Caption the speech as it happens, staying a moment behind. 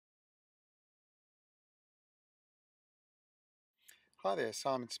Hi there,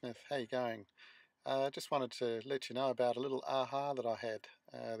 Simon Smith. How you going? Just wanted to let you know about a little aha that I had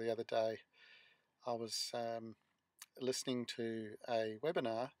the other day. I was listening to a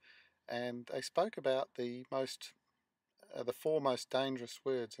webinar, and they spoke about the four most dangerous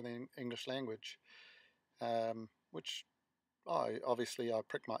words in the English language, which I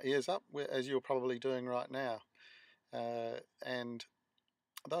pricked my ears up, as you're probably doing right now. And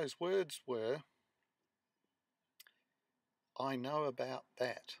those words were, "I know about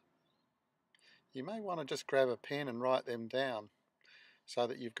that." You may want to just grab a pen and write them down, so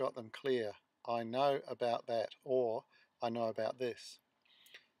that you've got them clear. I know about that, or I know about this.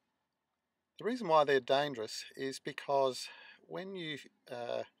 The reason why they're dangerous is because when you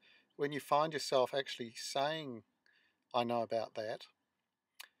uh, when you find yourself actually saying I know about that,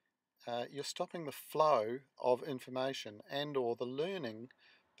 you're stopping the flow of information and or the learning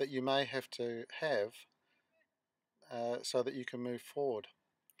that you may have to have so that you can move forward.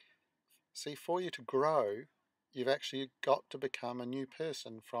 See, for you to grow, you've actually got to become a new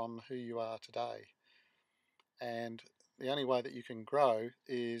person from who you are today. And the only way that you can grow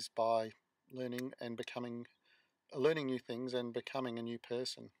is by learning new things and becoming a new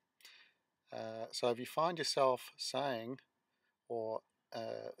person. So if you find yourself saying or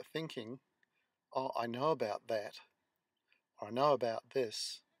thinking, "Oh, I know about that," or "I know about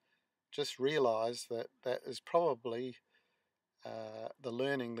this," just realize that that is probably the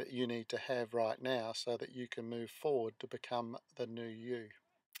learning that you need to have right now so that you can move forward to become the new you.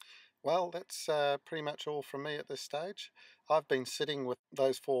 Well, that's pretty much all from me at this stage. I've been sitting with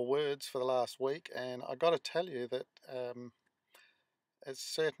those four words for the last week, and I got to tell you that it's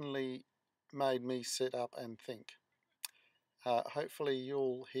certainly made me sit up and think. Hopefully,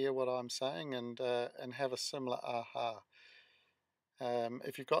 you'll hear what I'm saying and have a similar aha.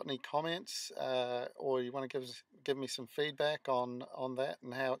 If you've got any comments or you want to give me some feedback on that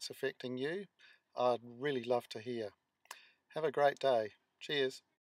and how it's affecting you, I'd really love to hear. Have a great day. Cheers.